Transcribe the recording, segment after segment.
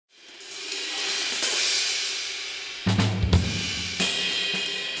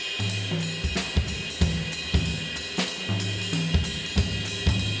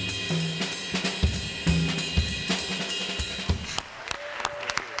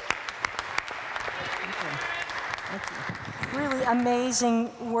Thank you. Really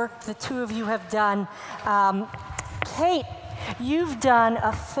amazing work the two of you have done. Kate, you've done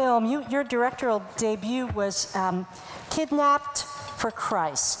a film. Your directorial debut was Kidnapped for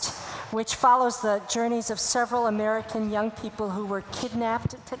Christ, which follows the journeys of several American young people who were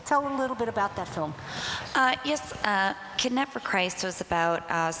kidnapped. Tell a little bit about that film. Yes, Kidnapped for Christ was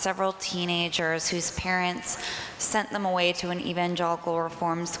about several teenagers whose parents sent them away to an evangelical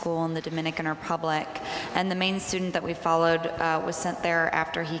reform school in the Dominican Republic. And the main student that we followed was sent there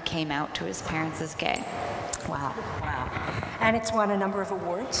after he came out to his parents as gay. Wow, wow. And it's won a number of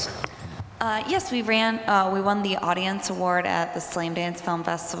awards. Yes, we won the Audience Award at the Slam Dance Film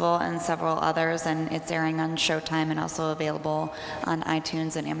Festival and several others, and it's airing on Showtime and also available on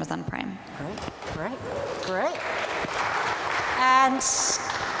iTunes and Amazon Prime. Great, great, great. And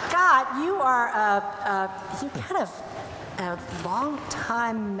Scott, you are you kind of a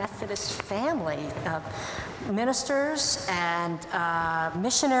long-time Methodist family of ministers and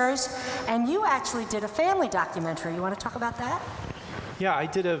missionaries, and you actually did a family documentary. You want to talk about that? Yeah, I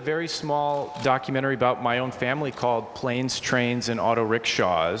did a very small documentary about my own family called Planes, Trains, and Auto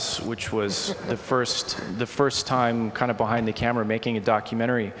Rickshaws, which was the first time kind of behind the camera making a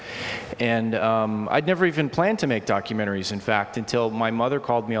documentary. And I'd never even planned to make documentaries, in fact, until my mother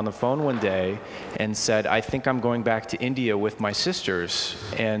called me on the phone one day and said, I think I'm going back to India with my sisters.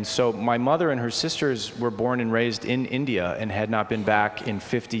 And so my mother and her sisters were born and raised in India and had not been back in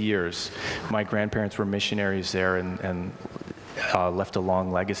 50 years. My grandparents were missionaries there and left a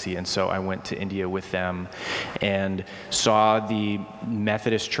long legacy, and so I went to India with them and saw the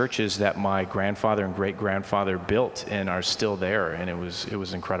Methodist churches that my grandfather and great-grandfather built and are still there, and it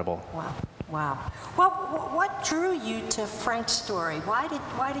was incredible. Wow, wow. Well, what drew you to Frank's story? Why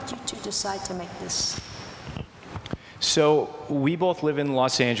did you two decide to make this? So we both live in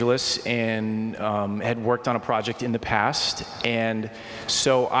Los Angeles and had worked on a project in the past, and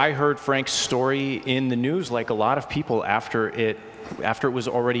so I heard Frank's story in the news like a lot of people after it was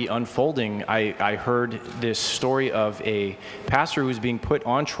already unfolding. I heard this story of a pastor who was being put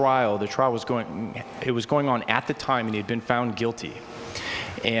on trial. The trial was going on at the time, and he had been found guilty.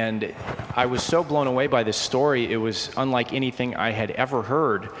 And I was so blown away by this story. It was unlike anything I had ever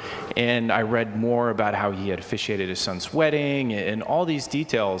heard. And I read more about how he had officiated his son's wedding and all these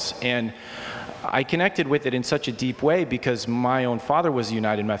details. And I connected with it in such a deep way because my own father was a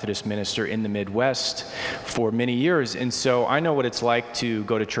United Methodist minister in the Midwest for many years. And so I know what it's like to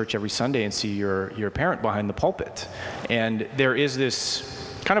go to church every Sunday and see your parent behind the pulpit. And there is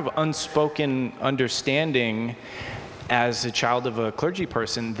this kind of unspoken understanding as a child of a clergy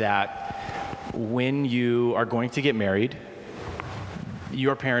person that when you are going to get married,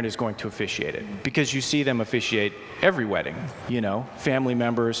 your parent is going to officiate it, because you see them officiate every wedding, you know, family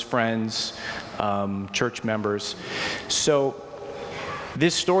members, friends, church members. So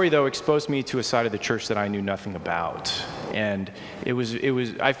this story, though, exposed me to a side of the church that I knew nothing about. And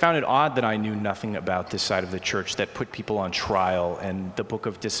I found it odd that I knew nothing about this side of the church that put people on trial and the book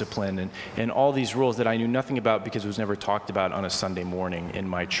of discipline and all these rules that I knew nothing about because it was never talked about on a Sunday morning in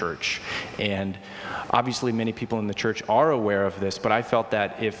my church. And obviously many people in the church are aware of this, but I felt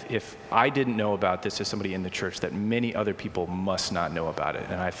that if I didn't know about this as somebody in the church, that many other people must not know about it.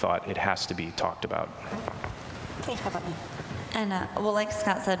 And I thought it has to be talked about. Okay, how about you? And well, like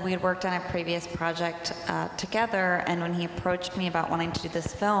Scott said, we had worked on a previous project together, and when he approached me about wanting to do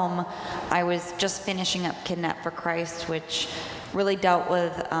this film, I was just finishing up Kidnapped for Christ, which really dealt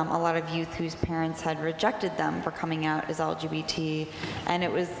with a lot of youth whose parents had rejected them for coming out as LGBT, and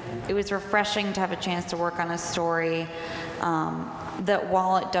it was refreshing to have a chance to work on a story that,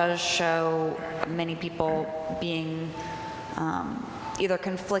 while it does show many people being either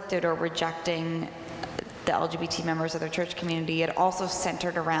conflicted or rejecting the LGBT members of their church community, it also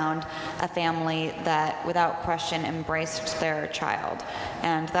centered around a family that, without question, embraced their child.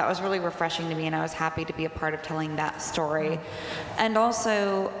 And that was really refreshing to me, and I was happy to be a part of telling that story. And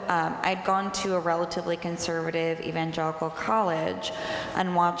also, I'd gone to a relatively conservative evangelical college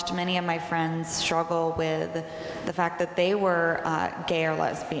and watched many of my friends struggle with the fact that they were gay or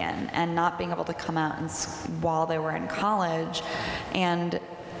lesbian and not being able to come out while they were in college, and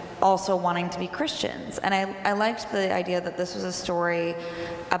also wanting to be Christians. And I liked the idea that this was a story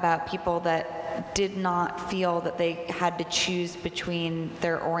about people that that did not feel that they had to choose between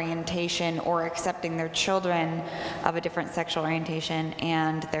their orientation or accepting their children of a different sexual orientation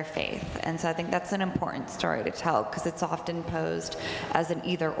and their faith. And so I think that's an important story to tell, because it's often posed as an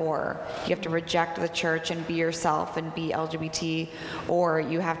either or. You have to reject the church and be yourself and be LGBT, or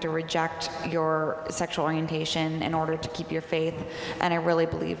you have to reject your sexual orientation in order to keep your faith. And I really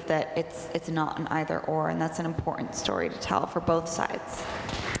believe that it's not an either or, and that's an important story to tell for both sides.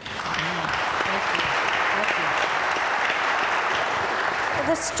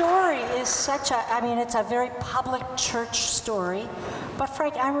 The story is such a, I mean, it's a very public church story, but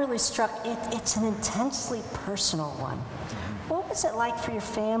Frank, I'm really struck, it's an intensely personal one. What was it like for your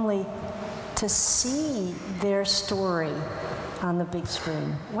family to see their story on the big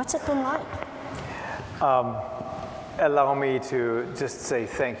screen? What's it been like? Allow me to just say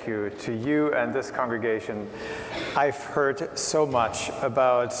thank you to you and this congregation. I've heard so much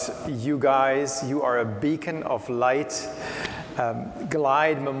about you guys. You are a beacon of light.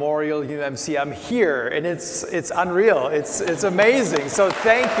 Glide Memorial UMC. I'm here, and it's unreal. It's amazing. So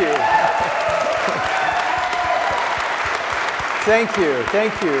thank you. Thank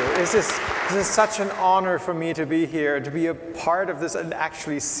you. This is such an honor for me to be here, to be a part of this and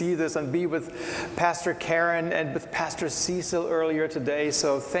actually see this and be with Pastor Karen and with Pastor Cecil earlier today.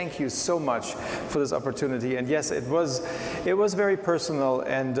 So thank you so much for this opportunity. And yes, it was very personal.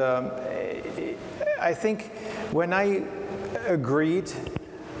 And I think when I agreed,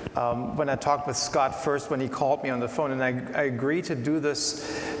 when I talked with Scott first, when he called me on the phone, and I agreed to do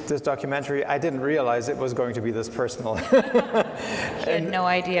this documentary, I didn't realize it was going to be this personal. He had no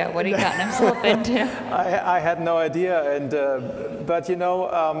idea what he'd gotten himself into. I had no idea, and but you know,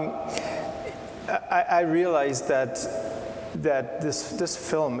 I realized that this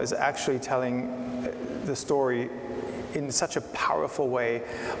film is actually telling the story in such a powerful way,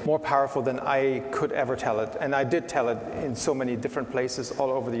 more powerful than I could ever tell it. And I did tell it in so many different places all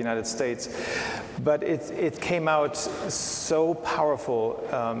over the United States. But it came out so powerful,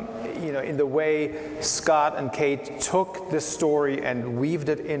 you know, in the way Scott and Kate took this story and weaved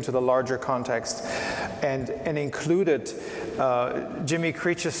it into the larger context and included Jimmy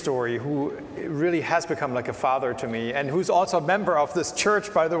Creech's story, who really has become like a father to me, and who's also a member of this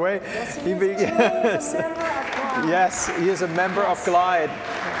church, by the way. Yes, he is. Yes. A member of Glide. Yes, he is a member of Glide,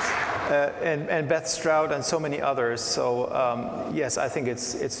 and Beth Stroud and so many others. So yes, I think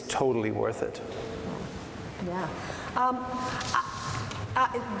it's totally worth it. Yeah.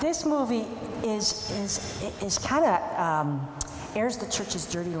 This movie is kind of airs the church's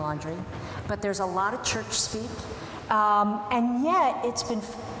dirty laundry, but there's a lot of church speak. And yet,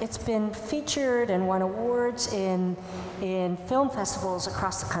 it's been featured and won awards in film festivals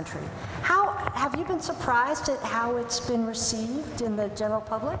across the country. How have you been surprised at how it's been received in the general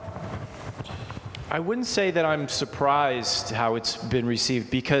public? I wouldn't say that I'm surprised how it's been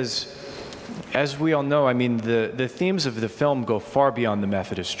received, because as we all know, I mean, the themes of the film go far beyond the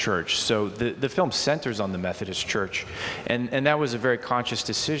Methodist Church. So the film centers on the Methodist Church, and that was a very conscious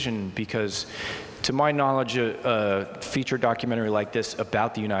decision, because to my knowledge, a feature documentary like this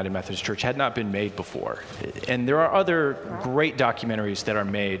about the United Methodist Church had not been made before. And there are other great documentaries that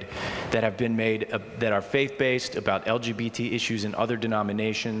have been made that are faith-based, about LGBT issues in other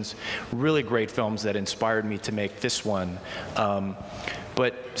denominations. Really great films that inspired me to make this one.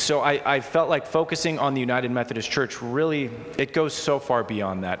 But so I felt like focusing on the United Methodist Church, really, it goes so far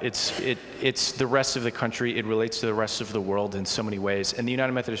beyond that. It's the rest of the country. It relates to the rest of the world in so many ways. And the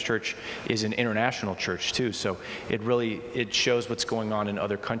United Methodist Church is an international church too, so it shows what's going on in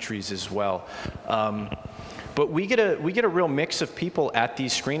other countries as well. But we get a real mix of people at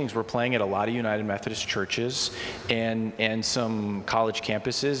these screenings. We're playing at a lot of United Methodist churches and some college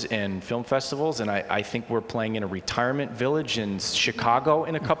campuses and film festivals. And I think we're playing in a retirement village in Chicago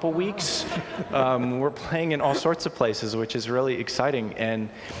in a couple weeks. We're playing in all sorts of places, which is really exciting. And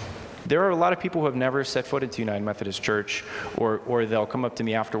there are a lot of people who have never set foot into United Methodist Church, or they'll come up to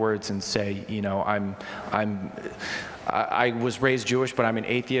me afterwards and say, you know, I was raised Jewish, but I'm an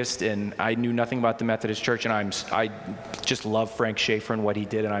atheist, and I knew nothing about the Methodist Church, and I just love Frank Schaefer and what he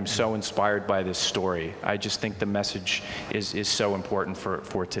did, and I'm so inspired by this story. I just think the message is so important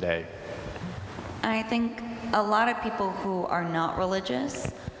for today. I think a lot of people who are not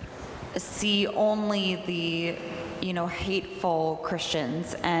religious see only the hateful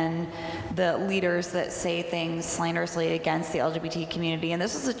Christians and the leaders that say things slanderously against the LGBT community. And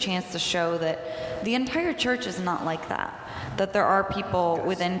this is a chance to show that the entire church is not like that. That there are people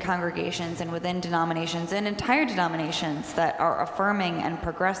within congregations and within denominations and entire denominations that are affirming and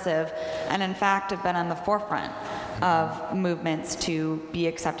progressive, and in fact have been on the forefront of movements to be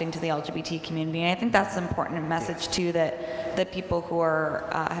accepting to the LGBT community. And I think that's an important message too, that people who are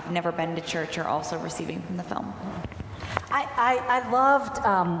have never been to church are also receiving from the film. I loved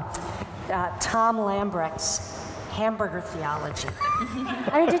Tom Lambrecht's hamburger theology.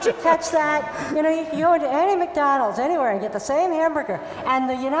 I mean, did you catch that? You know, you go into any McDonald's anywhere and get the same hamburger, and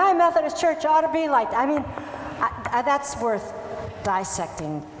the United Methodist Church ought to be like, I mean, that's worth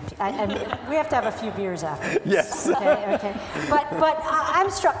dissecting. And we have to have a few beers after. Yes. Okay. But I'm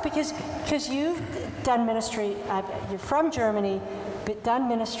struck because you've done ministry. You're from Germany, but done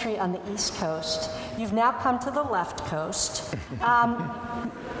ministry on the East Coast. You've now come to the left coast.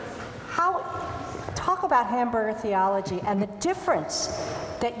 Talk about hamburger theology and the difference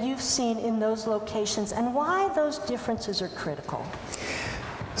that you've seen in those locations and why those differences are critical.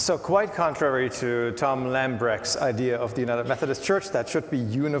 So quite contrary to Tom Lambrecht's idea of the United Methodist Church that should be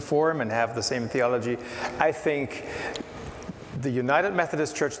uniform and have the same theology, I think the United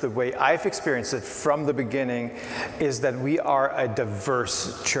Methodist Church, the way I've experienced it from the beginning, is that we are a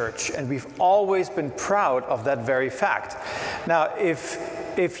diverse church, and we've always been proud of that very fact. Now,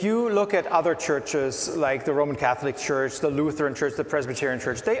 if you look at other churches like the Roman Catholic Church, the Lutheran Church, the Presbyterian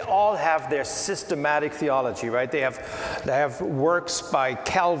Church, they all have their systematic theology, right? They have works by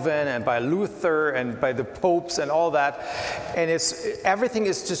Calvin and by Luther and by the popes and all that, and everything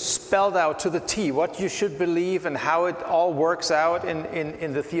is just spelled out to the T, what you should believe and how it all works out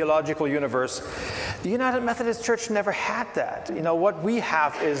in the theological universe. The United Methodist Church never had that. You know, what we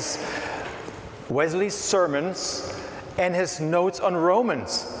have is Wesley's sermons and his notes on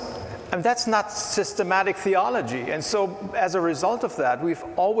Romans. And that's not systematic theology. And so as a result of that, we've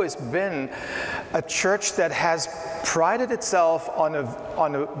always been a church that has prided itself on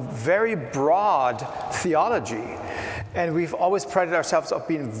a very broad theology. And we've always prided ourselves on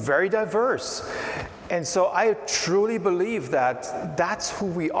being very diverse. And so I truly believe that that's who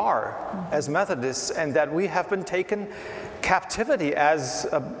we are as Methodists, and that we have been taken captivity, as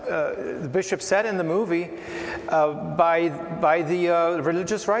the bishop said in the movie, by the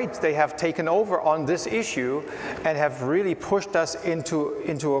religious right. They have taken over on this issue and have really pushed us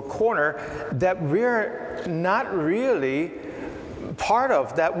into a corner that we're not really part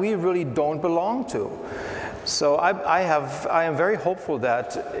of, that we really don't belong to. So I am very hopeful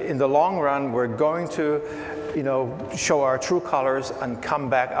that in the long run we're going to, show our true colors and come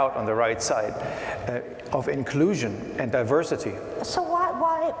back out on the right side of inclusion and diversity. So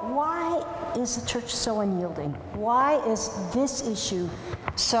why is the church so unyielding? Why is this issue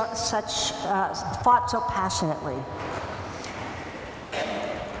fought so passionately?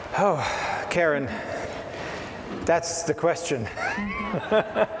 Oh, Karen, that's the question.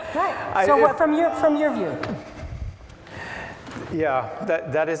 Right. So from your view? Yeah,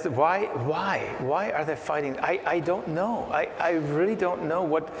 that is the why. Why are they fighting? I don't know. I really don't know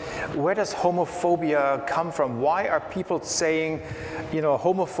where does homophobia come from? Why are people saying,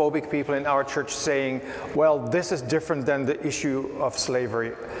 homophobic people in our church saying, well, this is different than the issue of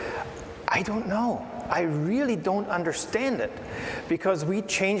slavery? I don't know. I really don't understand it, because we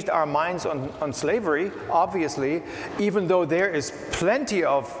changed our minds on slavery, obviously, even though there is plenty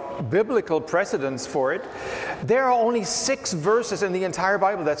of biblical precedents for it. There are only 6 verses in the entire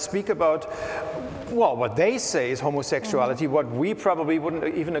Bible that speak about, well, what they say is homosexuality, what we probably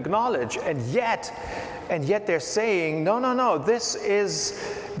wouldn't even acknowledge, and yet they're saying, no, this is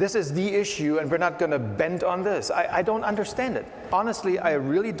the issue, and we're not going to bend on this. I don't understand it. Honestly, I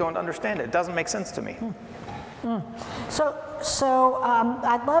really don't understand it. It doesn't make sense to me. So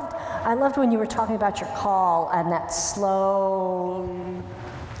I loved when you were talking about your call and that slow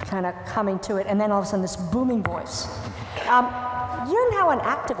kind of coming to it, and then all of a sudden this booming voice. You're now an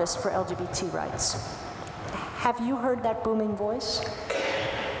activist for LGBT rights. Have you heard that booming voice?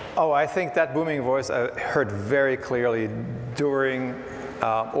 Oh, I think that booming voice I heard very clearly during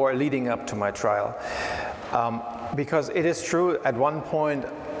or leading up to my trial. Because it is true, at one point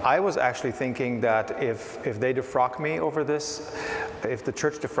I was actually thinking that if they defrock me over this, if the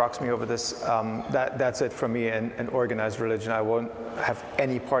church defrocks me over this, that's it for me and organized religion. I won't have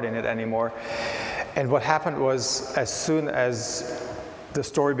any part in it anymore. And what happened was, as soon as the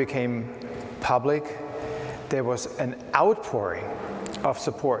story became public, there was an outpouring of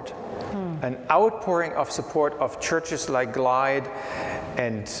support. An outpouring of support of churches like Glide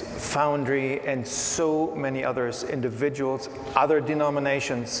and Foundry and so many others, individuals, other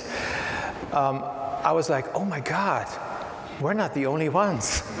denominations. I was like, oh my God, we're not the only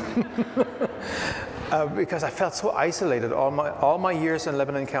ones. because I felt so isolated. All my years in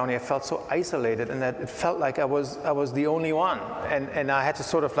Lebanon County, I felt so isolated, and that it felt like I was the only one, and I had to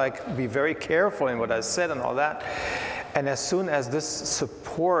sort of like be very careful in what I said and all that. And as soon as this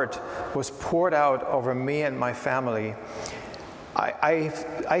support was poured out over me and my family,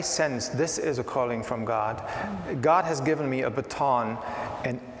 I sensed this is a calling from God. God has given me a baton,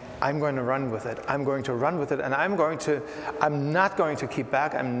 and I'm going to run with it. I'm going to run with it, and I'm not going to keep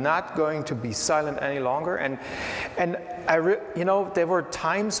back. I'm not going to be silent any longer. And there were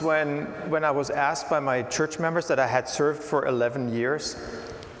times when I was asked by my church members that I had served for 11 years.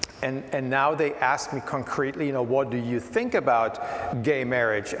 And now they ask me concretely, what do you think about gay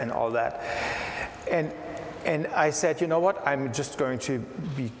marriage and all that? And I said, you know what, I'm just going to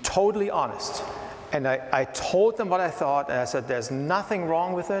be totally honest. And I told them what I thought, and I said there's nothing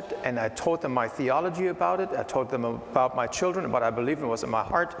wrong with it, and I told them my theology about it, I told them about my children and what I believe in was in my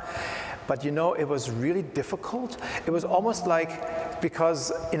heart. But it was really difficult. It was almost like,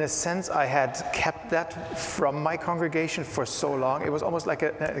 because in a sense I had kept that from my congregation for so long, it was almost like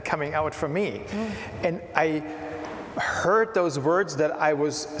a coming out for me. And I heard those words that I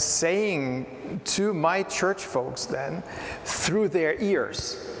was saying to my church folks then through their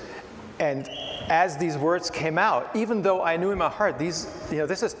ears. And as these words came out, even though I knew in my heart, this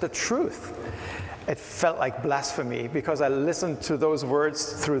is the truth, it felt like blasphemy, because I listened to those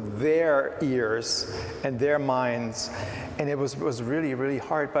words through their ears and their minds, and it was really, really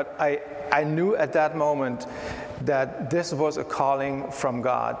hard. But I knew at that moment that this was a calling from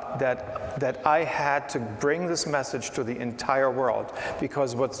God, that I had to bring this message to the entire world,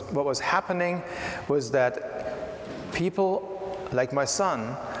 because what was happening was that people like my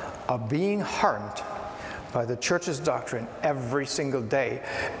son are being harmed by the church's doctrine every single day.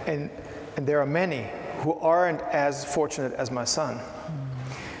 And there are many who aren't as fortunate as my son.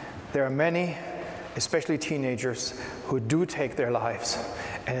 There are many, especially teenagers, who do take their lives,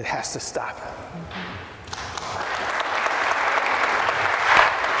 and it has to stop.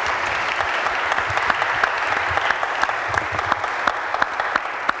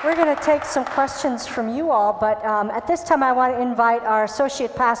 We're going to take some questions from you all, but at this time I want to invite our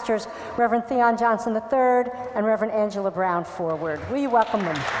associate pastors, Reverend Theon Johnson III and Reverend Angela Brown, forward. Will you welcome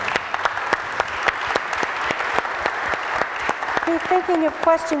them? Be thinking of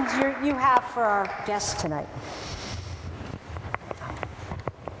questions you have for our guests tonight.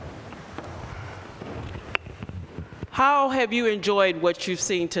 How have you enjoyed what you've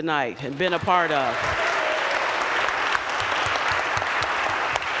seen tonight and been a part of?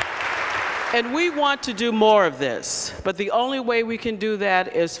 And we want to do more of this, but the only way we can do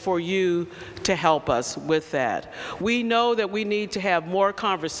that is for you to help us with that. We know that we need to have more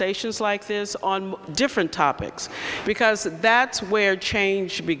conversations like this on different topics, because that's where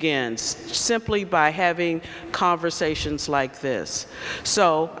change begins, simply by having conversations like this.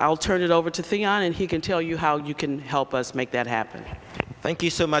 So I'll turn it over to Theon, and he can tell you how you can help us make that happen. Thank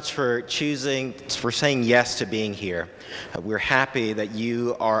you so much for saying yes to being here. We're happy that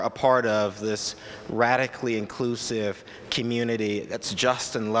you are a part of this radically inclusive community that's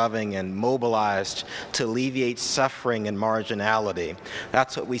just and loving and mobilized to alleviate suffering and marginality.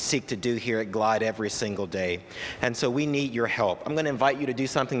 That's what we seek to do here at Glide every single day. And so we need your help. I'm going to invite you to do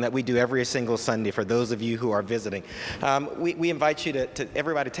something that we do every single Sunday for those of you who are visiting. We invite you to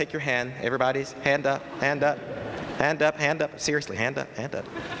everybody take your hand, everybody's hand up, hand up. Hand up, hand up. Seriously, hand up, hand up.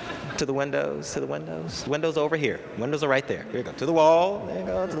 To the windows, to the windows. Windows over here. Windows are right there. Here you go. To the wall. There you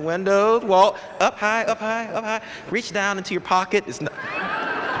go. To the windows, wall. Up high, up high, up high. Reach down into your pocket. It's not...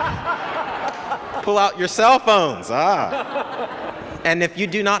 Pull out your cell phones. And if you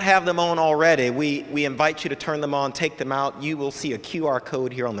do not have them on already, we invite you to turn them on, take them out. You will see a QR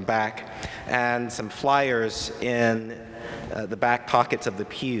code here on the back and some flyers in the back pockets of the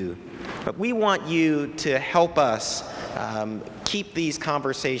pew. But we want you to help us keep these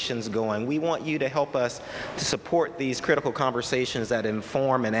conversations going. We want you to help us to support these critical conversations that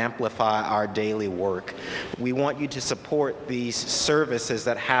inform and amplify our daily work. We want you to support these services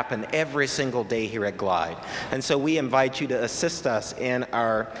that happen every single day here at Glide. And so we invite you to assist us in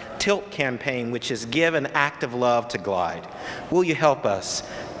our Tilt campaign, which is Give an Act of Love to Glide. Will you help us?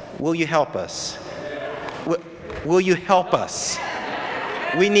 Will you help us? Will you help us?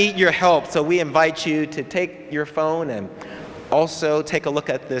 We need your help, so we invite you to take your phone and also take a look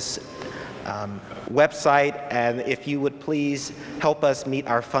at this website, and if you would please help us meet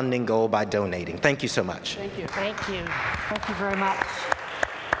our funding goal by donating. Thank you so much. Thank you. Thank you. Thank you very much.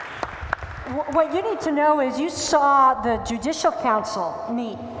 What you need to know is you saw the Judicial Council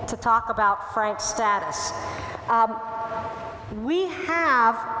meet to talk about Frank's status. we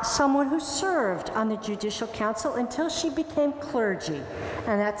have someone who served on the Judicial Council until she became clergy,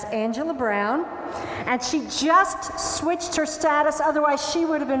 and that's Angela Brown. And she just switched her status, otherwise she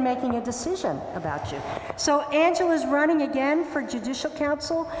would have been making a decision about you. So Angela's running again for Judicial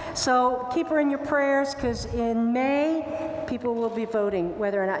Council, so keep her in your prayers, because in May, people will be voting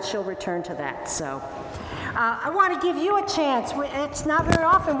whether or not she'll return to that. So I want to give you a chance. It's not very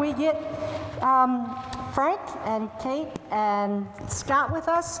often we get Frank and Kate and Scott with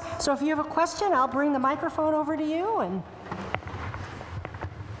us. So if you have a question, I'll bring the microphone over to you. And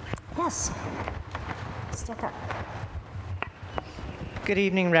yes, stand up. Good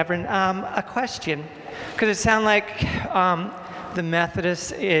evening, Reverend. A question, because it sounds like the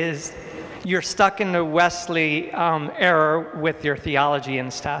Methodist is, you're stuck in the Wesley era with your theology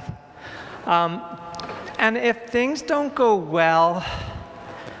and stuff. And if things don't go well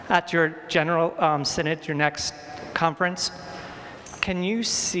at your General Synod, your next conference, can you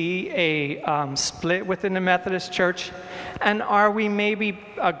see a split within the Methodist Church? And are we maybe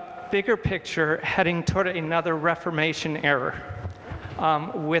a bigger picture heading toward another Reformation era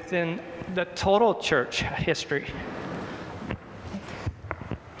within the total church history?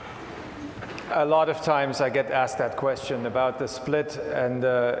 A lot of times I get asked that question about the split, and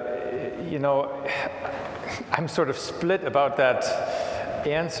you know, I'm sort of split about that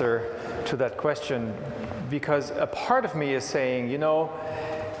answer to that question, because a part of me is saying, you know,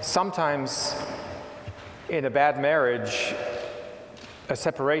 sometimes in a bad marriage, a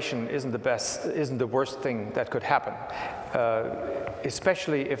separation isn't the worst thing that could happen,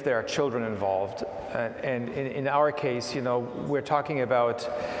 especially if there are children involved. And in our case, you know, we're talking about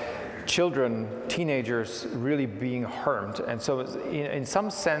children, teenagers really being harmed. And so in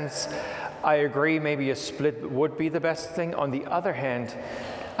some sense, I agree maybe a split would be the best thing. On the other hand,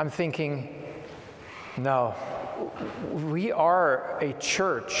 I'm thinking, no, we are a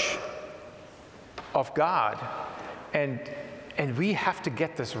church of God, and we have to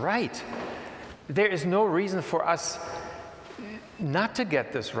get this right. There is no reason for us not to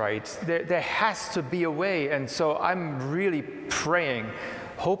get this right. There has to be a way, and so I'm really praying,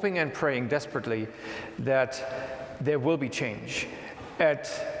 hoping and praying desperately that there will be change at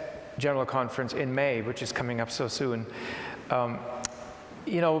General Conference in May, which is coming up so soon.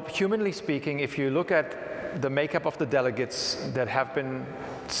 You know, humanly speaking, if you look at the makeup of the delegates that have been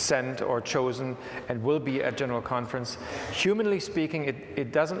sent or chosen and will be at General Conference, humanly speaking,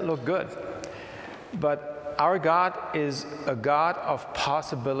 it doesn't look good. But our God is a God of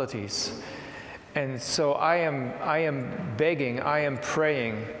possibilities. And so I am begging, I am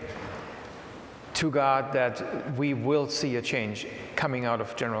praying to God that we will see a change coming out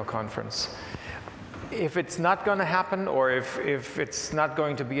of General Conference. If it's not going to happen, or if it's not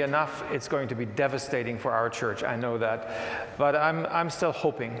going to be enough, it's going to be devastating for our church. I know that. But I'm still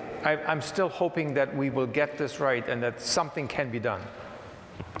hoping. I'm still hoping that we will get this right and that something can be done.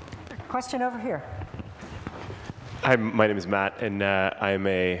 Question over here. Hi, my name is Matt, and I'm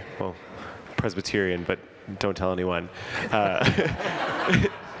a, well, Presbyterian, but don't tell anyone.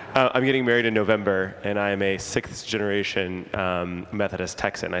 I'm getting married in November, and I am a sixth-generation Methodist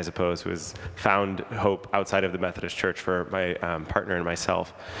Texan, I suppose, who has found hope outside of the Methodist Church for my partner and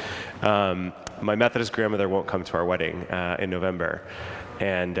myself. My Methodist grandmother won't come to our wedding in November,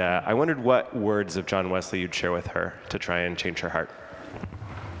 and I wondered what words of John Wesley you'd share with her to try and change her heart.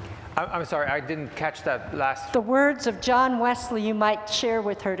 I'm sorry, I didn't catch that last. The words of John Wesley you might share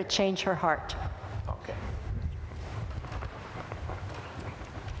with her to change her heart. Okay.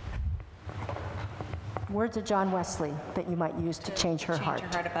 Words of John Wesley that you might use to change her heart.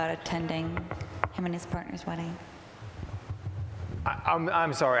 Change her heart about attending him and his partner's wedding.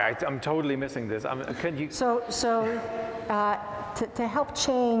 I'm sorry, I'm totally missing this. Can you? So to help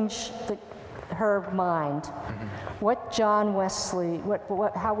change her mind, what John Wesley,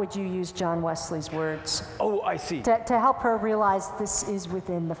 how would you use John Wesley's words? Oh, I see. To help her realize this is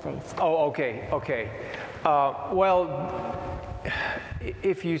within the faith. Oh, okay. Well,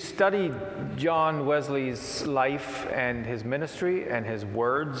 if you study John Wesley's life and his ministry and his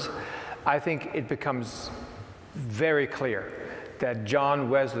words, I think it becomes very clear that John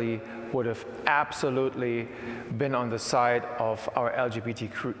Wesley would have absolutely been on the side of our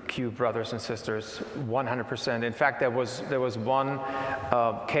LGBTQ brothers and sisters, 100%. In fact, there was one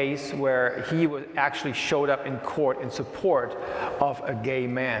case where he actually showed up in court in support of a gay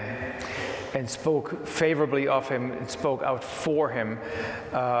man and spoke favorably of him and spoke out for him.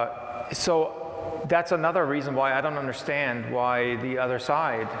 So that's another reason why I don't understand why the other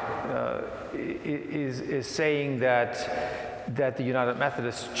side is saying that the United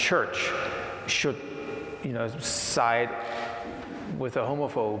Methodist Church should, side the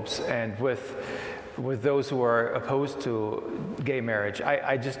homophobes and with those who are opposed to gay marriage.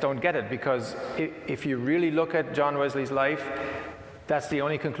 I just don't get it, because if you really look at John Wesley's life, that's the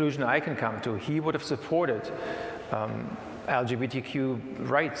only conclusion I can come to. He would have supported LGBTQ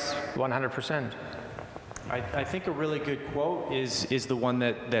rights 100%. I think a really good quote is the one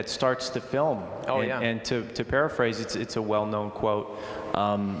that starts the film. Oh, and, yeah. And to paraphrase, it's a well-known quote.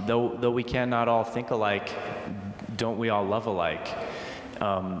 Though we cannot all think alike, don't we all love alike?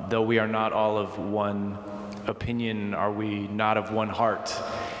 Though we are not all of one opinion, are we not of one heart?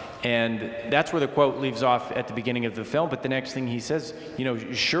 And that's where the quote leaves off at the beginning of the film. But the next thing he says, you know,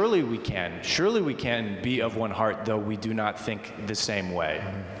 surely we can be of one heart, though we do not think the same way.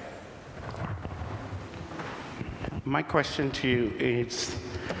 My question to you is,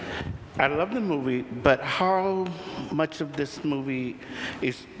 I love the movie, but how much of this movie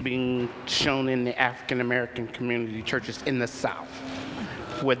is being shown in the African American community churches in the South,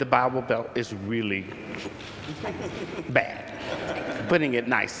 where the Bible Belt is really bad, putting it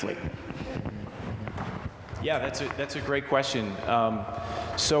nicely? Yeah, that's a great question.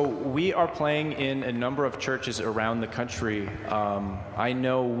 So we are playing in a number of churches around the country. I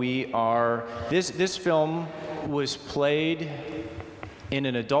know we are, this film was played in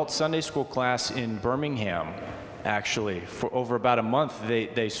an adult Sunday school class in Birmingham, actually. For over about a month,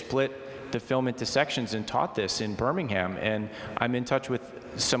 they split the film into sections and taught this in Birmingham. And I'm in touch with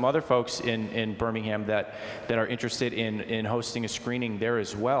some other folks in Birmingham that are interested in hosting a screening there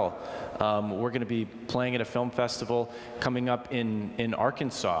as well. We're going to be playing at a film festival coming up in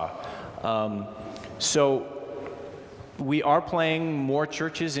Arkansas. So we are playing more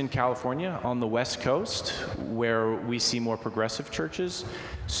churches in California on the West Coast, where we see more progressive churches.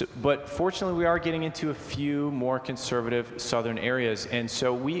 But fortunately, we are getting into a few more conservative southern areas. And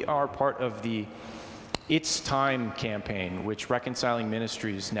so we are part of the It's Time campaign, which Reconciling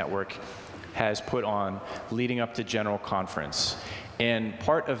Ministries Network has put on leading up to General Conference. And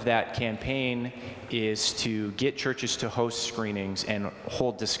part of that campaign is to get churches to host screenings and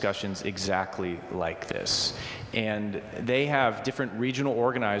hold discussions exactly like this. And they have different regional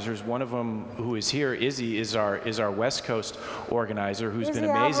organizers. One of them, who is here, Izzy, is our West Coast organizer, who's been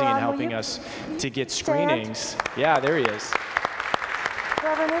amazing in helping us to get screenings. Yeah, there he is.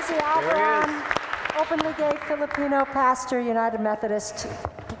 Reverend Izzy Alvarez, openly gay Filipino pastor, United Methodist.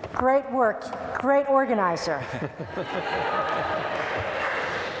 Great work, great organizer.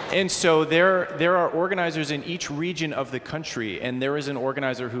 And so there are organizers in each region of the country, and there is an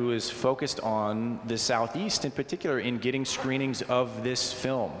organizer who is focused on the Southeast in particular in getting screenings of this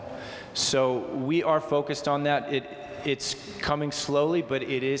film. So we are focused on that. It's coming slowly, but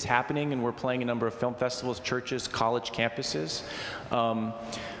it is happening, and we're playing a number of film festivals, churches, college campuses.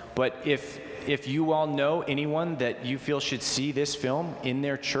 But if you all know anyone that you feel should see this film in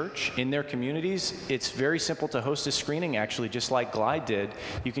their church, in their communities, it's very simple to host a screening, actually, just like Glide did.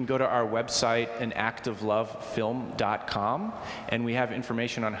 You can go to our website, anactoflovefilm.com, and we have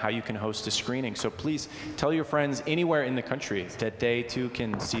information on how you can host a screening. So please tell your friends anywhere in the country that they too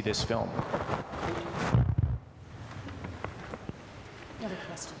can see this film. Another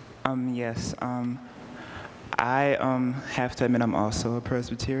question. Yes. I have to admit I'm also a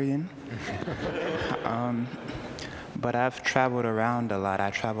Presbyterian. But I've traveled around a lot. I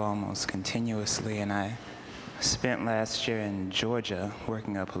travel almost continuously, and I spent last year in Georgia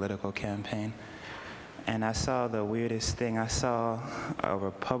working a political campaign. And I saw the weirdest thing. I saw a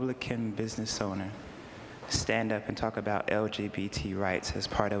Republican business owner stand up and talk about LGBT rights as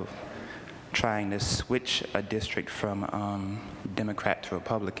part of trying to switch a district from Democrat to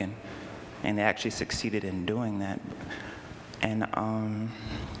Republican. And they actually succeeded in doing that.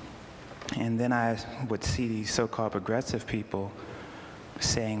 And then I would see these so-called progressive people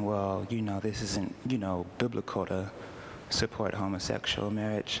saying, well, you know, this isn't, you know, biblical to support homosexual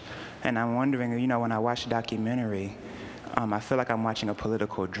marriage. And I'm wondering, you know, when I watch the documentary, I feel like I'm watching a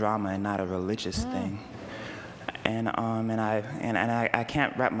political drama and not a religious thing. And I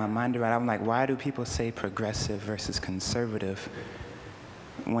can't wrap my mind around it. I'm like, why do people say progressive versus conservative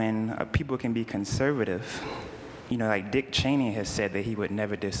when people can be conservative? You know, like Dick Cheney has said that he would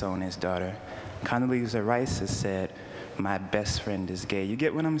never disown his daughter. Condoleezza Rice has said, my best friend is gay. You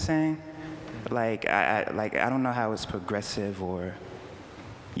get what I'm saying? Like, I don't know how it's progressive or,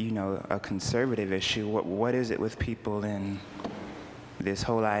 you know, a conservative issue. What is it with people in this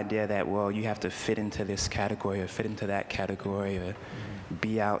whole idea that, well, you have to fit into this category or fit into that category or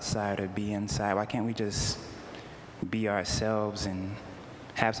be outside or be inside? Why can't we just be ourselves and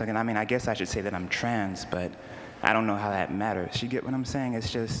have something? I mean, I guess I should say that I'm trans, but I don't know how that matters. You get what I'm saying?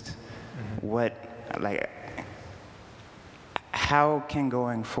 It's just what, like, how can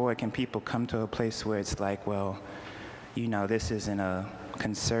going forward, can people come to a place where it's like, well, you know, this isn't a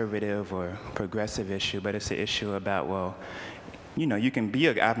conservative or progressive issue, but it's an issue about, well, you know, you can be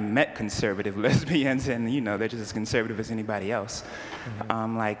I've met conservative lesbians and, you know, they're just as conservative as anybody else.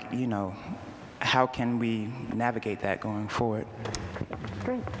 Like, you know, how can we navigate that going forward?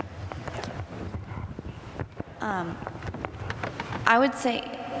 Great. I would say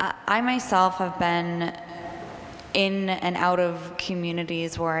I myself have been in and out of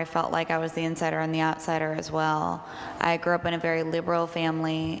communities where I felt like I was the insider and the outsider as well. I grew up in a very liberal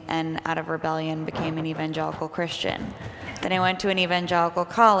family and out of rebellion became an evangelical Christian. Then I went to an evangelical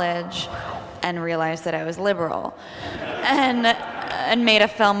college and realized that I was liberal. And made a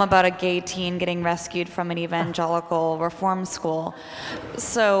film about a gay teen getting rescued from an evangelical reform school.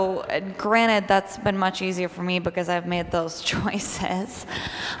 So granted, that's been much easier for me because I've made those choices.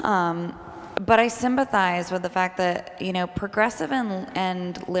 But I sympathize with the fact that, you know, progressive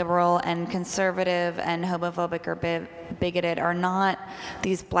and liberal and conservative and homophobic or bigoted are not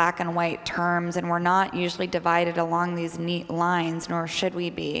these black and white terms, and we're not usually divided along these neat lines, nor should we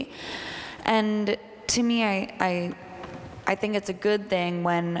be. And to me, I think it's a good thing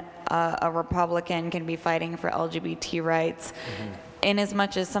when a Republican can be fighting for LGBT rights. In as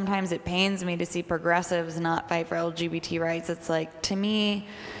much as sometimes it pains me to see progressives not fight for LGBT rights, it's like, to me,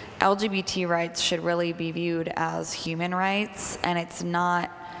 LGBT rights should really be viewed as human rights, and it's not,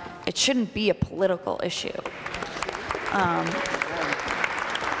 it shouldn't be a political issue.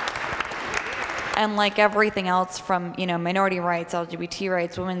 And like everything else from, you know, minority rights, LGBT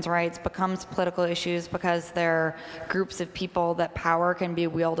rights, women's rights becomes political issues because they're groups of people that power can be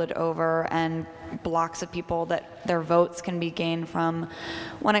wielded over and blocks of people that their votes can be gained from.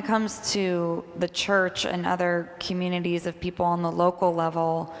 When it comes to the church and other communities of people on the local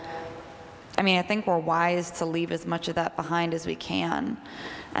level, I mean, I think we're wise to leave as much of that behind as we can.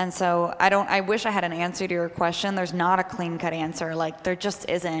 And so I wish I had an answer to your question. There's not a clean-cut answer, like there just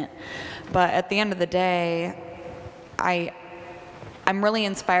isn't. But at the end of the day, I'm really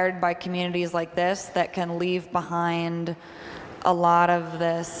inspired by communities like this that can leave behind a lot of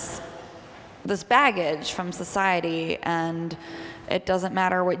this baggage from society, and it doesn't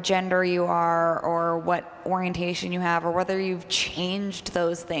matter what gender you are or what orientation you have or whether you've changed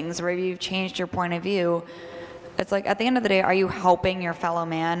those things or whether you've changed your point of view. It's like, at the end of the day, are you helping your fellow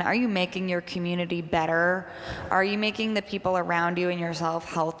man? Are you making your community better? Are you making the people around you and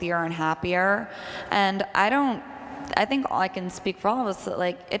yourself healthier and happier? And I think I can speak for all of us that,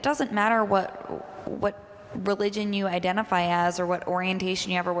 like, it doesn't matter what religion you identify as or what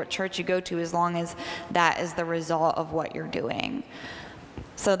orientation you have or what church you go to, as long as that is the result of what you're doing.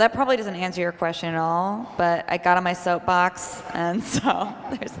 So that probably doesn't answer your question at all, but I got on my soapbox, and so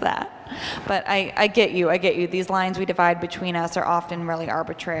there's that. But I get you. These lines we divide between us are often really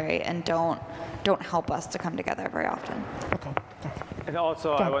arbitrary and don't help us to come together very often. Okay. And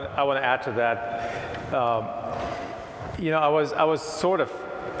also, I want to add to that. You know, I was sort of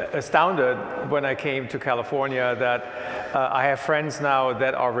astounded when I came to California that I have friends now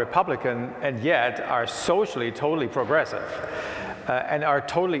that are Republican and yet are socially totally progressive. And are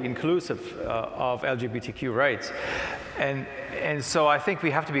totally inclusive of LGBTQ rights. And so I think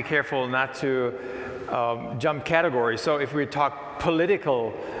we have to be careful not to jump categories. So if we talk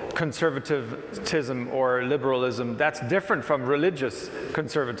political conservatism or liberalism, that's different from religious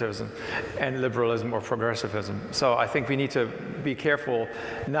conservatism and liberalism or progressivism. So I think we need to be careful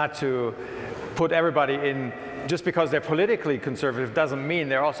not to put everybody in. Just because they're politically conservative doesn't mean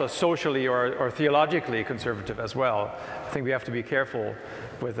they're also socially or theologically conservative as well. I think we have to be careful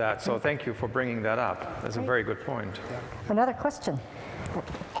with that. So thank you for bringing that up. That's a very good point. Another question.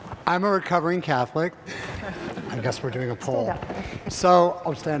 I'm a recovering Catholic. I guess we're doing a poll. So,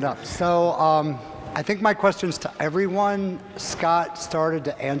 stand up. So I think my question's to everyone. Scott started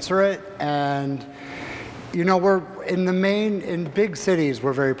to answer it, and you know, we're in big cities,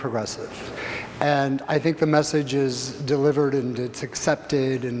 we're very progressive. And I think the message is delivered and it's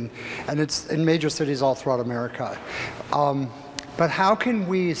accepted, and it's in major cities all throughout America. But how can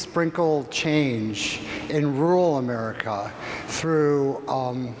we sprinkle change in rural America through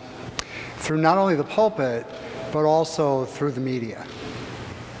not only the pulpit, but also through the media?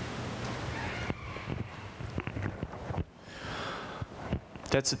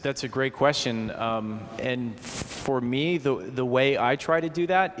 That's a great question. And for me, the way I try to do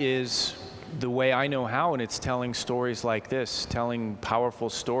that is the way I know how, and it's telling stories like this, telling powerful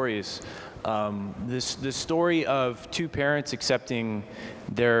stories. This story of two parents accepting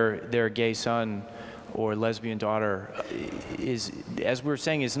their gay son or lesbian daughter is, as we were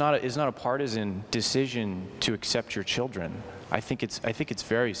saying, is not a partisan decision to accept your children. I think it's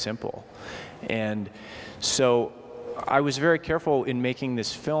very simple. And so I was very careful in making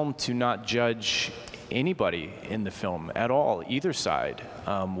this film to not judge anybody in the film at all, either side,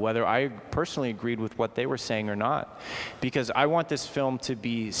 whether I personally agreed with what they were saying or not, because I want this film to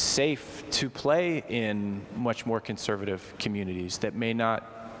be safe to play in much more conservative communities that may not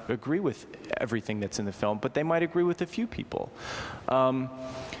agree with everything that's in the film, but they might agree with a few people.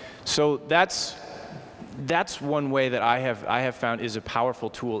 So that's one way that I have found is a powerful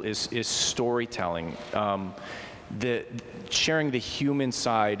tool is storytelling. Sharing the human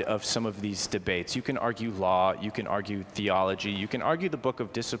side of some of these debates. You can argue law, you can argue theology, you can argue the book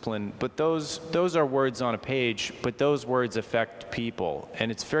of discipline, but those are words on a page, but those words affect people.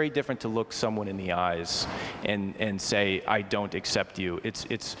 And it's very different to look someone in the eyes and say, I don't accept you.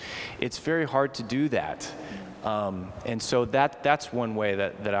 It's very hard to do that. And so that's one way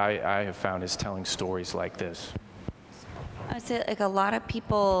that I have found is telling stories like this. I'd say like a lot of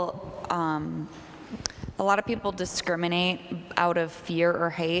people discriminate out of fear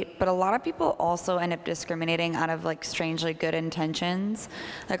or hate, but a lot of people also end up discriminating out of like strangely good intentions.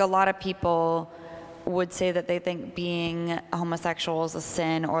 Like a lot of people would say that they think being homosexual is a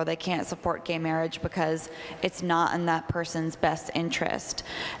sin, or they can't support gay marriage because it's not in that person's best interest.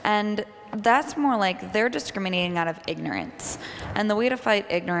 And that's more like they're discriminating out of ignorance. And the way to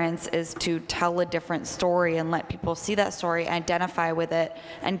fight ignorance is to tell a different story and let people see that story, identify with it,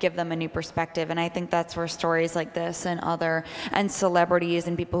 and give them a new perspective. And I think that's where stories like this and celebrities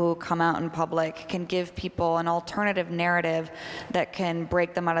and people who come out in public can give people an alternative narrative that can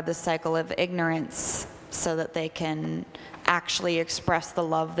break them out of the cycle of ignorance so that they can actually express the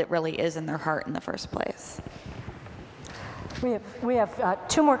love that really is in their heart in the first place. We have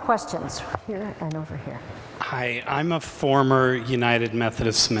two more questions, here and over here. Hi, I'm a former United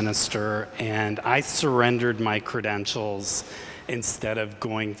Methodist minister, and I surrendered my credentials instead of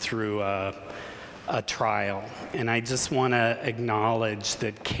going through a trial. And I just want to acknowledge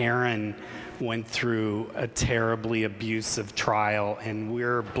that Karen went through a terribly abusive trial, and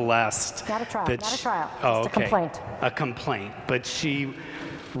we're blessed. Not a trial, that not a trial, oh, just okay. a complaint. A complaint, but she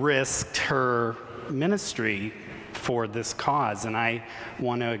risked her ministry for this cause, and I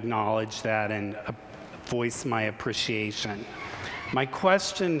want to acknowledge that and voice my appreciation. My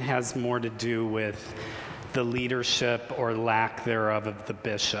question has more to do with the leadership or lack thereof of the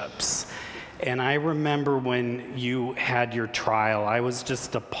bishops. And I remember when you had your trial, I was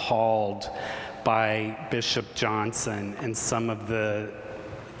just appalled by Bishop Johnson and some of the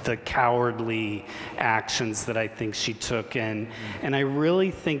cowardly actions that I think she took. And I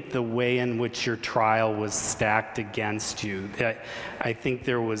really think the way in which your trial was stacked against you, that I think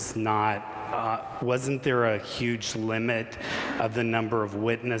there was not, wasn't there a huge limit of the number of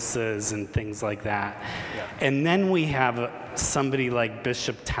witnesses and things like that? Yeah. And then we have somebody like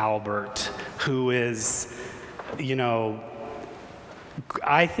Bishop Talbert, who is, you know,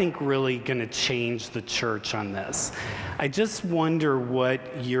 I think really going to change the church on this. I just wonder what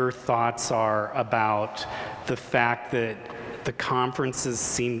your thoughts are about the fact that the conferences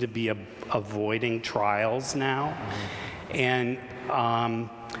seem to be avoiding trials now. And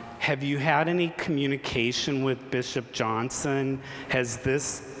have you had any communication with Bishop Johnson? Has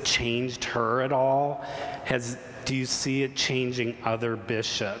this changed her at all? Do you see it changing other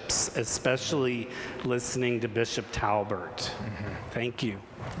bishops, especially listening to Bishop Talbert? Mm-hmm. Thank you.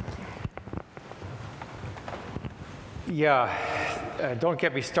 Yeah, don't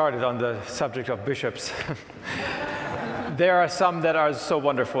get me started on the subject of bishops. There are some that are so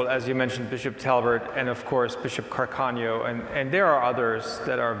wonderful, as you mentioned, Bishop Talbert and of course Bishop Carcagno, and there are others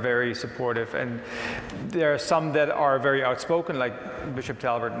that are very supportive, and there are some that are very outspoken, like Bishop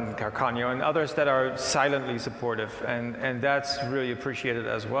Talbert and Carcagno, and others that are silently supportive, and that's really appreciated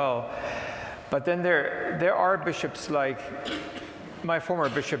as well. But then there are bishops like my former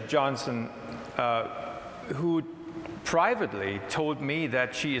Bishop Johnson, who privately told me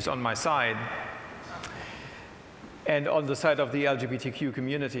that she is on my side and on the side of the LGBTQ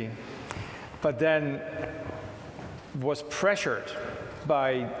community, but then was pressured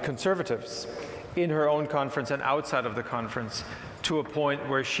by conservatives in her own conference and outside of the conference to a point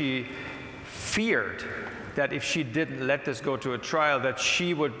where she feared that if she didn't let this go to a trial, that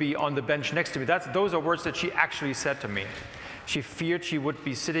she would be on the bench next to me. Those are words that she actually said to me. She feared she would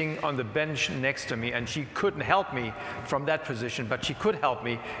be sitting on the bench next to me, and she couldn't help me from that position, but she could help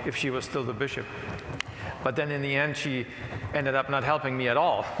me if she was still the bishop. But then in the end, she ended up not helping me at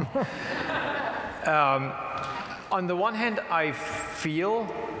all. On the one hand, I feel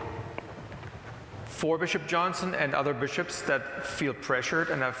for Bishop Johnson and other bishops that feel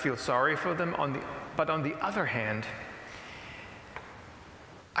pressured, and I feel sorry for them. But on the other hand,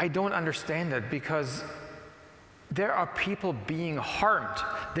 I don't understand it, because there are people being harmed,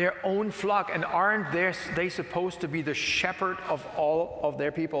 their own flock, and aren't they supposed to be the shepherd of all of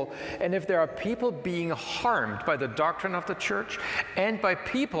their people? And if there are people being harmed by the doctrine of the church and by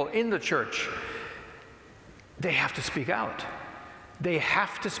people in the church, they have to speak out. They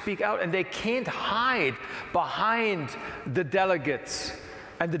have to speak out, and they can't hide behind the delegates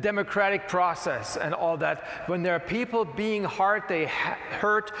and the democratic process and all that. When there are people being hurt, they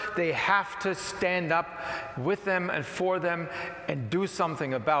have to stand up with them and for them and do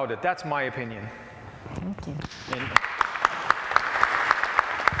something about it. That's my opinion. Thank you.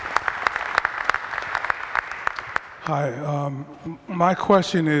 Hi, my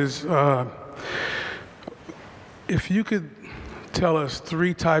question is, if you could tell us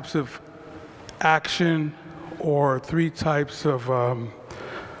 3 types of action or 3 types of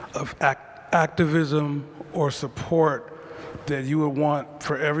activism or support that you would want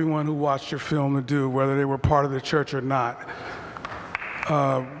for everyone who watched your film to do, whether they were part of the church or not,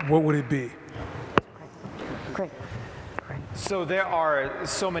 what would it be? Great. So there are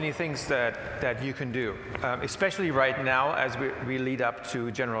so many things that you can do, especially right now as we lead up to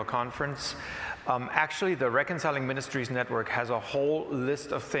General Conference. Actually, the Reconciling Ministries Network has a whole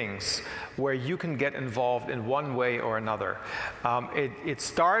list of things where you can get involved in one way or another. It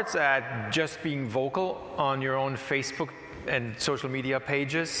starts at just being vocal on your own Facebook and social media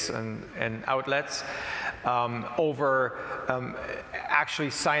pages and outlets, over actually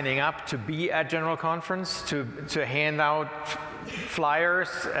signing up to be at General Conference, to hand out flyers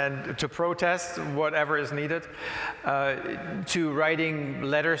and to protest whatever is needed, to writing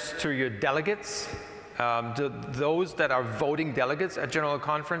letters to your delegates, to those that are voting delegates at General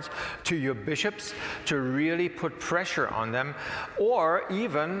Conference, to your bishops, to really put pressure on them, or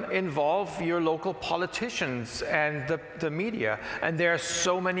even involve your local politicians and the media. And there are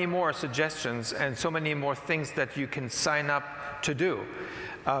so many more suggestions and so many more things that you can sign up to do.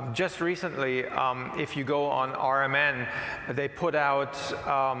 Just recently, if you go on RMN, they put out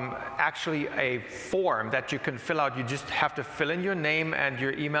actually a form that you can fill out. You just have to fill in your name and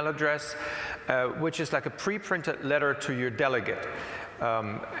your email address, which is like a pre-printed letter to your delegate.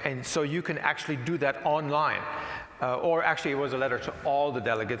 And so you can actually do that online. Or actually, it was a letter to all the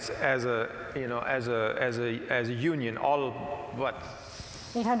delegates as a union. All what?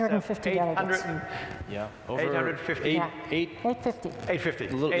 850 delegates. Yeah, over 850. 850. 850.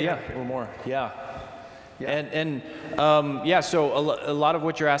 A little more. Yeah. Yeah. So a lot of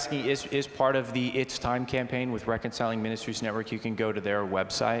what you're asking is part of the It's Time campaign with Reconciling Ministries Network. You can go to their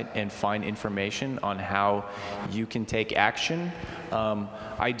website and find information on how you can take action.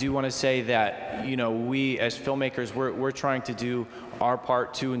 I do want to say that, we as filmmakers, we're trying to do our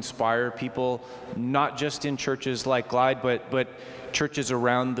part to inspire people, not just in churches like Glide, but churches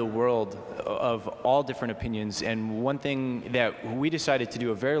around the world of all different opinions. And one thing that we decided to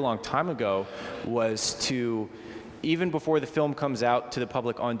do a very long time ago was to, even before the film comes out to the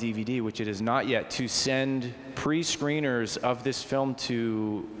public on DVD, which it is not yet, to send pre-screeners of this film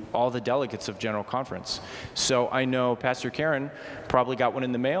to all the delegates of General Conference. So I know Pastor Karen probably got one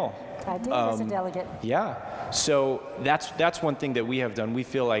in the mail. I did as a delegate. Yeah. So that's one thing that we have done. We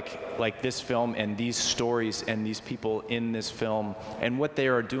feel like this film and these stories and these people in this film and what they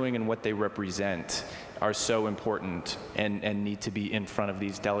are doing and what they represent are so important and need to be in front of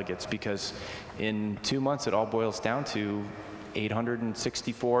these delegates, because in 2 months it all boils down to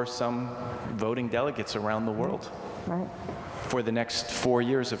 864 some voting delegates around the world. Right. For the next 4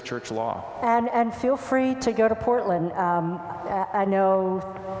 years of church law. And feel free to go to Portland. I know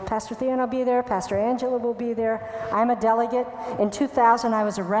Pastor Theon will be there, Pastor Angela will be there. I'm a delegate. In 2000, I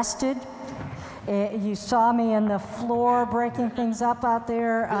was arrested. You saw me on the floor breaking things up out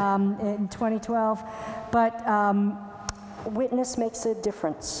there in 2012. But witness makes a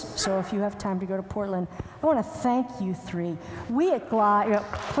difference. So if you have time to go to Portland, I want to thank you 3. We at Glide,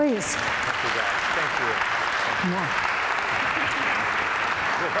 please. Thank you. Yeah.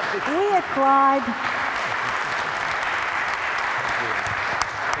 We at Glide.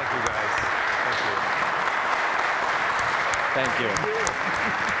 Thank you, guys. Thank you.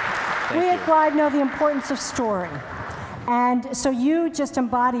 We at Glide know the importance of story. And so you just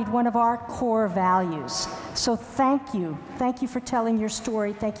embodied one of our core values. So thank you. Thank you for telling your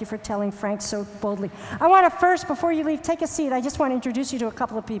story. Thank you for telling Frank so boldly. I want to first, before you leave, take a seat. I just want to introduce you to a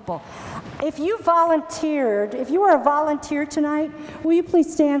couple of people. If you volunteered, if you were a volunteer tonight, will you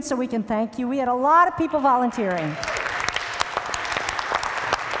please stand so we can thank you? We had a lot of people volunteering.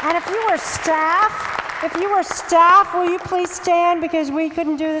 And if you were staff, If you were staff, will you please stand, because we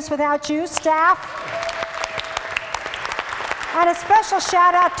couldn't do this without you, staff. And a special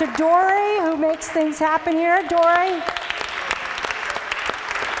shout out to Dory, who makes things happen here. Dory.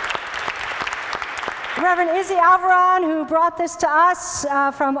 Reverend Izzy Alvaron, who brought this to us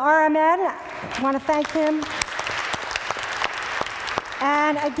from RMN. I want to thank him.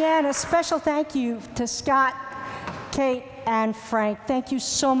 And again, a special thank you to Scott, Kate, and Frank. Thank you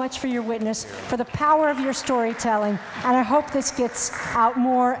so much for your witness, for the power of your storytelling, and I hope this gets out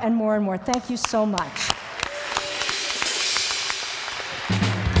more and more and more. Thank you so much.